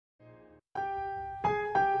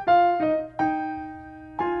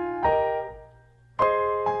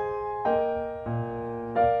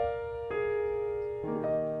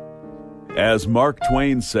As Mark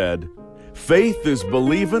Twain said, faith is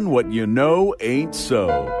believing what you know ain't so.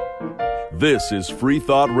 This is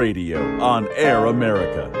Freethought Radio on Air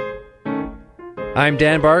America. I'm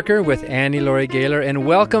Dan Barker with Annie Laurie Gaylor, and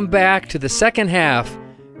welcome back to the second half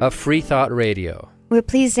of Freethought Radio. We're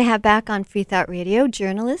pleased to have back on Freethought Radio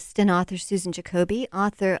journalist and author Susan Jacoby,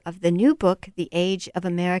 author of the new book, The Age of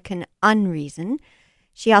American Unreason.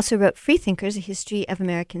 She also wrote Freethinkers, A History of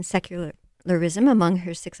American Secularism, among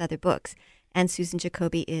her 6 other books. And Susan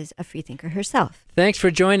Jacoby is a freethinker herself. Thanks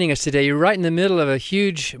for joining us today. You're right in the middle of a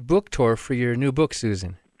huge book tour for your new book,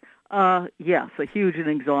 Susan. Yes, a huge and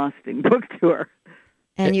exhausting book tour.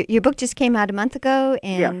 And your book just came out a month ago,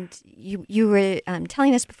 and yes. you were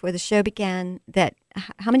telling us before the show began that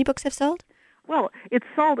how many books have sold? Well, it's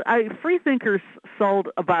sold. Freethinkers sold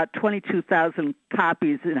about 22,000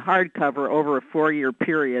 copies in hardcover over a 4-year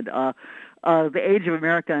period. The Age of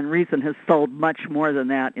American Unreason has sold much more than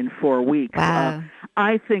that in 4 weeks. Wow.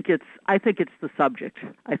 I think it's the subject.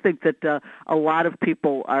 I think that a lot of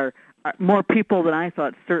people are. More people than I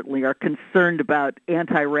thought certainly are concerned about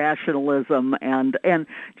anti-rationalism and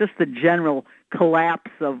just the general collapse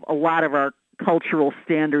of a lot of our cultural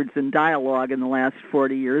standards and dialogue in the last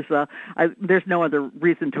 40 years. There's no other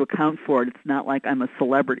reason to account for it. It's not like I'm a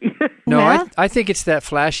celebrity. No, Well, I think it's that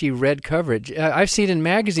flashy red coverage. I've seen it in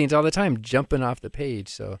magazines all the time, jumping off the page.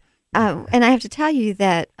 So, and I have to tell you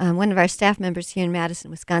that one of our staff members here in Madison,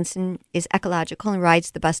 Wisconsin, is ecological and rides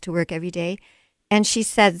the bus to work every day. And she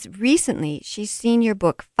says recently she's seen your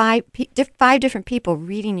book, 5 different people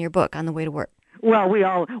reading your book on the way to work. Well, we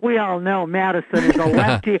all know Madison is a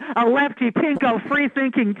lefty pinko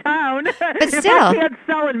free-thinking town. But if still, I can't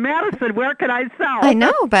sell in Madison, where can I sell? I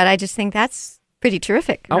know, but I just think that's pretty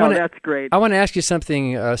terrific. That's great. I want to ask you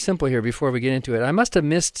something simple here before we get into it. I must have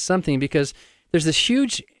missed something because there's this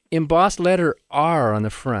huge embossed letter R on the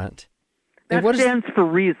front. That stands for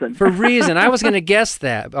reason. For reason. I was going to guess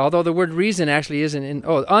that, although the word reason actually isn't in...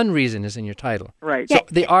 Oh, unreason is in your title. Right. So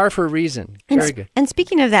the R for reason. Very good. And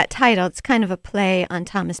speaking of that title, it's kind of a play on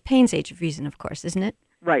Thomas Paine's Age of Reason, of course, isn't it?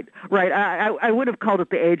 Right. I would have called it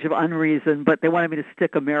The Age of Unreason, but they wanted me to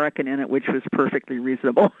stick American in it, which was perfectly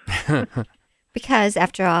reasonable. Because,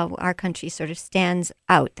 after all, our country sort of stands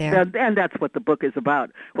out there. And that's what the book is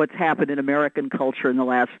about, what's happened in American culture in the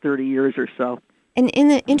last 30 years or so. And in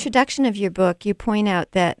the introduction of your book, you point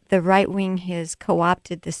out that the right wing has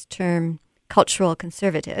co-opted this term cultural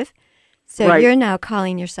conservative. So right. You're now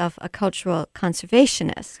calling yourself a cultural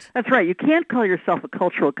conservationist. That's right. You can't call yourself a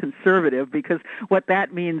cultural conservative because what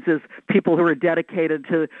that means is people who are dedicated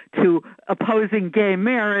to opposing gay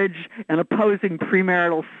marriage and opposing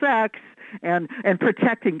premarital sex and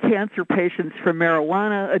protecting cancer patients from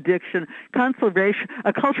marijuana addiction.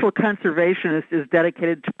 A cultural conservationist is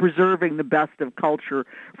dedicated to preserving the best of culture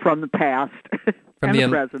from the past and the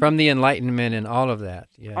present. From the Enlightenment and all of that.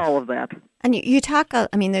 Yes. All of that. And you talk,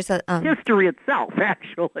 there's a... history itself,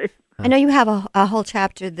 actually. I know you have a whole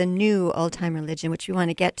chapter, The New Old-Time Religion, which we want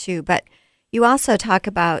to get to, but you also talk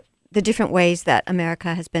about the different ways that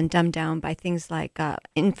America has been dumbed down by things like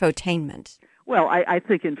infotainment. Well, I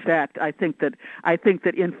think that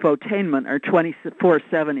infotainment or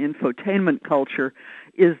 24/7 infotainment culture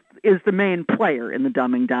is the main player in the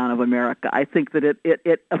dumbing down of America. I think that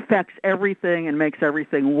it affects everything and makes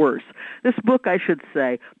everything worse. This book, I should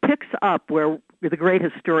say, picks up where the great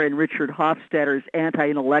historian Richard Hofstadter's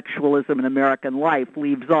Anti-Intellectualism in American Life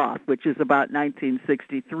leaves off, which is about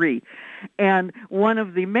 1963. And one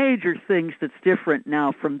of the major things that's different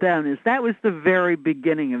now from then is that was the very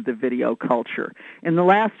beginning of the video culture. In the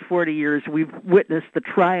last 40 years, we've witnessed the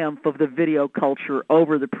triumph of the video culture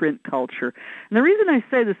over the print culture. And the reason I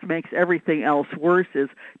say this makes everything else worse is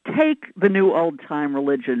take the new old-time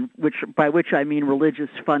religion, by which I mean religious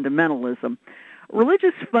fundamentalism.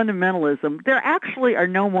 Religious fundamentalism, there actually are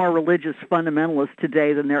no more religious fundamentalists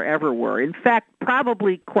today than there ever were. In fact,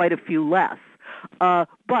 probably quite a few less.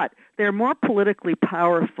 But they're more politically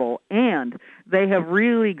powerful, and they have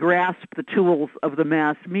really grasped the tools of the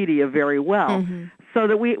mass media very well. Mm-hmm. So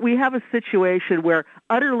that we have a situation where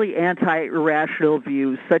utterly anti-irrational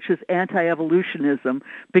views, such as anti-evolutionism,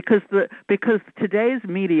 because today's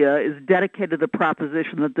media is dedicated to the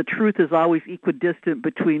proposition that the truth is always equidistant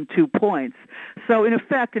between 2 points. So in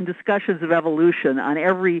effect, in discussions of evolution on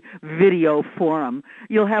every video forum,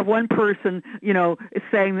 you'll have one person,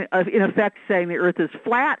 saying the Earth is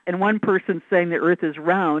flat, and one person saying the Earth is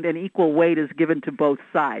round, and equal weight is given to both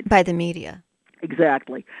sides. By the media.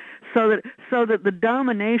 Exactly. So that the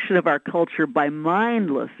domination of our culture by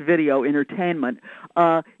mindless video entertainment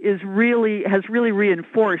has really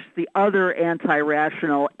reinforced the other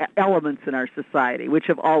anti-rational elements in our society, which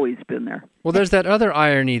have always been there. Well, there's that other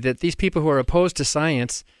irony that these people who are opposed to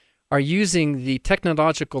science are using the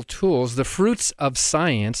technological tools, the fruits of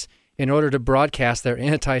science, in order to broadcast their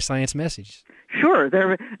anti-science message. Sure,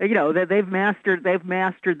 they've mastered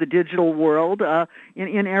the digital world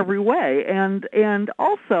in every way, and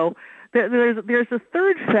also there's a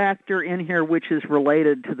third factor in here which is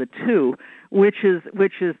related to the two, which is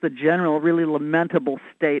the general, really lamentable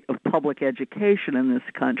state of public education in this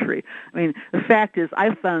country. I mean, the fact is,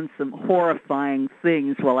 I found some horrifying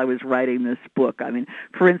things while I was writing this book. I mean,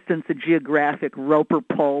 for instance, a geographic Roper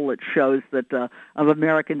poll that shows that of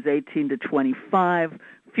Americans 18 to 25.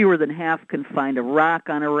 Fewer than half can find a rock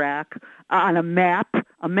on on a map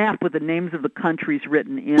with the names of the countries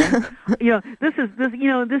written in.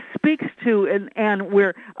 This speaks to, and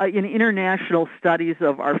we're in international studies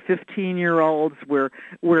of our 15-year-olds, we're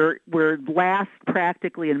last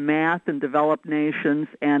practically in math in developed nations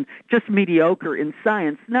and just mediocre in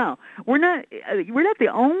science. No, we're not the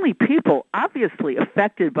only people obviously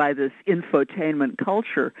affected by this infotainment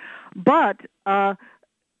culture, but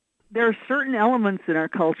there are certain elements in our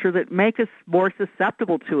culture that make us more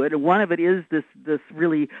susceptible to it, and one of it is this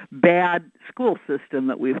really bad school system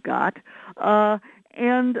that we've got.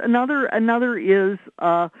 And another is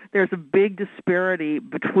there's a big disparity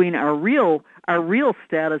between our real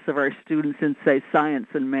status of our students in, say, science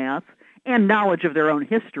and math, and knowledge of their own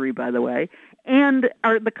history, by the way, and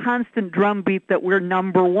the constant drumbeat that we're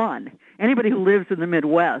number one. Anybody who lives in the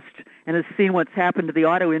Midwest and has seen what's happened to the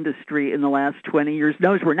auto industry in the last 20 years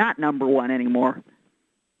knows we're not number one anymore.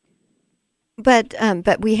 But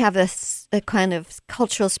we have a kind of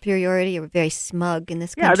cultural superiority. We're very smug in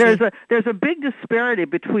this country. Yeah, there's a big disparity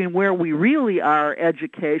between where we really are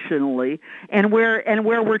educationally and where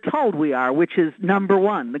we're told we are, which is number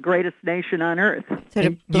one, the greatest nation on earth. Sort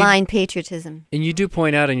of blind patriotism. And you do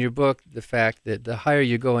point out in your book the fact that the higher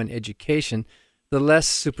you go in education, the less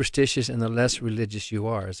superstitious and the less religious you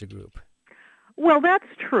are as a group. Well, that's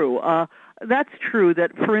true. That's true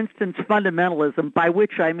that, for instance, fundamentalism, by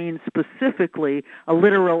which I mean specifically a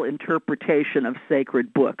literal interpretation of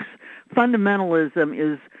sacred books, fundamentalism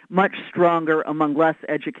is much stronger among less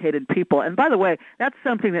educated people. And by the way, that's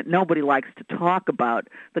something that nobody likes to talk about,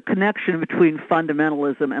 the connection between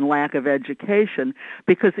fundamentalism and lack of education,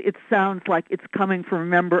 because it sounds like it's coming from a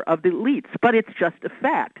member of the elites, but it's just a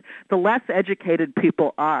fact. The less educated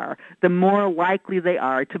people are, the more likely they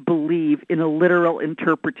are to believe in a literal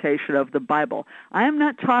interpretation of the Bible. I am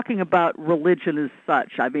not talking about religion as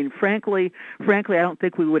such. I mean, frankly, I don't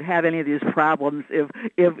think we would have any of these problems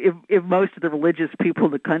if most of the religious people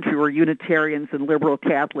in the country were Unitarians and liberal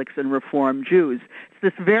Catholics and Reformed Jews. It's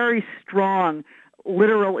this very strong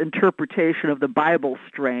literal interpretation of the Bible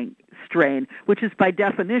strain, which is by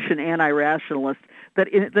definition anti-rationalist, that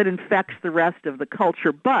infects the rest of the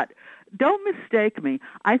culture. But don't mistake me.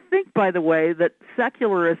 I think, by the way, that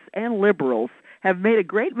secularists and liberals have made a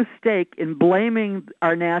great mistake in blaming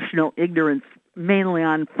our national ignorance mainly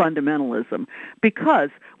on fundamentalism, because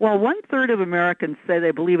while 1/3 of Americans say they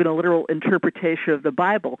believe in a literal interpretation of the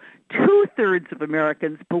Bible, 2/3 of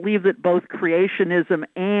Americans believe that both creationism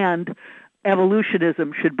and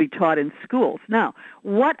evolutionism should be taught in schools. Now,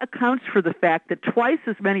 what accounts for the fact that twice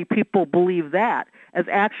as many people believe that as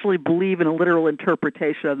actually believe in a literal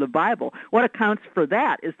interpretation of the Bible? What accounts for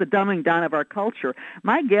that is the dumbing down of our culture.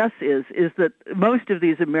 My guess is that most of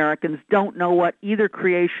these Americans don't know what either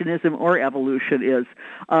creationism or evolution is.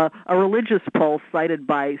 A religious poll cited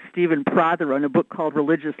by Stephen Prothero in a book called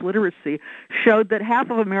Religious Literacy showed that half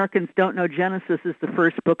of Americans don't know Genesis is the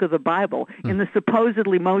first book of the Bible in the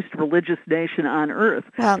supposedly most religious nation on earth.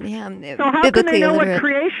 Well, yeah. So how can they know what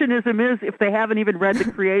creationism is if they haven't even read the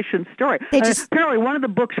creation story? Apparently, one of the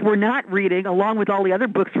books we're not reading, along with all the other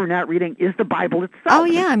books we're not reading, is the Bible itself. Oh,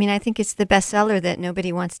 yeah. I mean, I think it's the bestseller that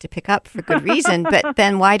nobody wants to pick up for good reason, but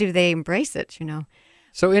then why do they embrace it, you know?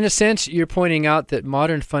 So in a sense, you're pointing out that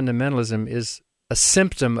modern fundamentalism is a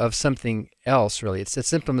symptom of something else, really. It's a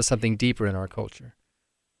symptom of something deeper in our culture.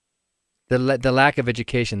 The lack of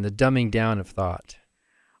education, the dumbing down of thought.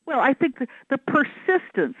 Well, I think the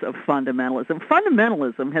persistence of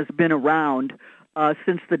fundamentalism has been around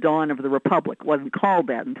since the dawn of the Republic. It wasn't called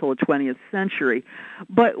that until the 20th century.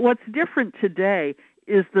 But what's different today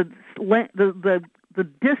is the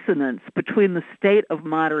dissonance between the state of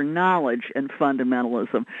modern knowledge and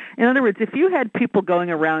fundamentalism. In other words, if you had people going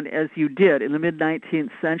around as you did in the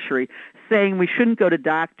mid-19th century saying we shouldn't go to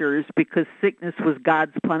doctors because sickness was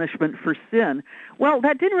God's punishment for sin. Well,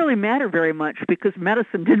 that didn't really matter very much because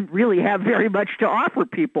medicine didn't really have very much to offer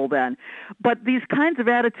people then. But these kinds of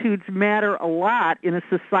attitudes matter a lot in a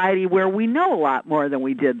society where we know a lot more than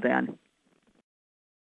we did then.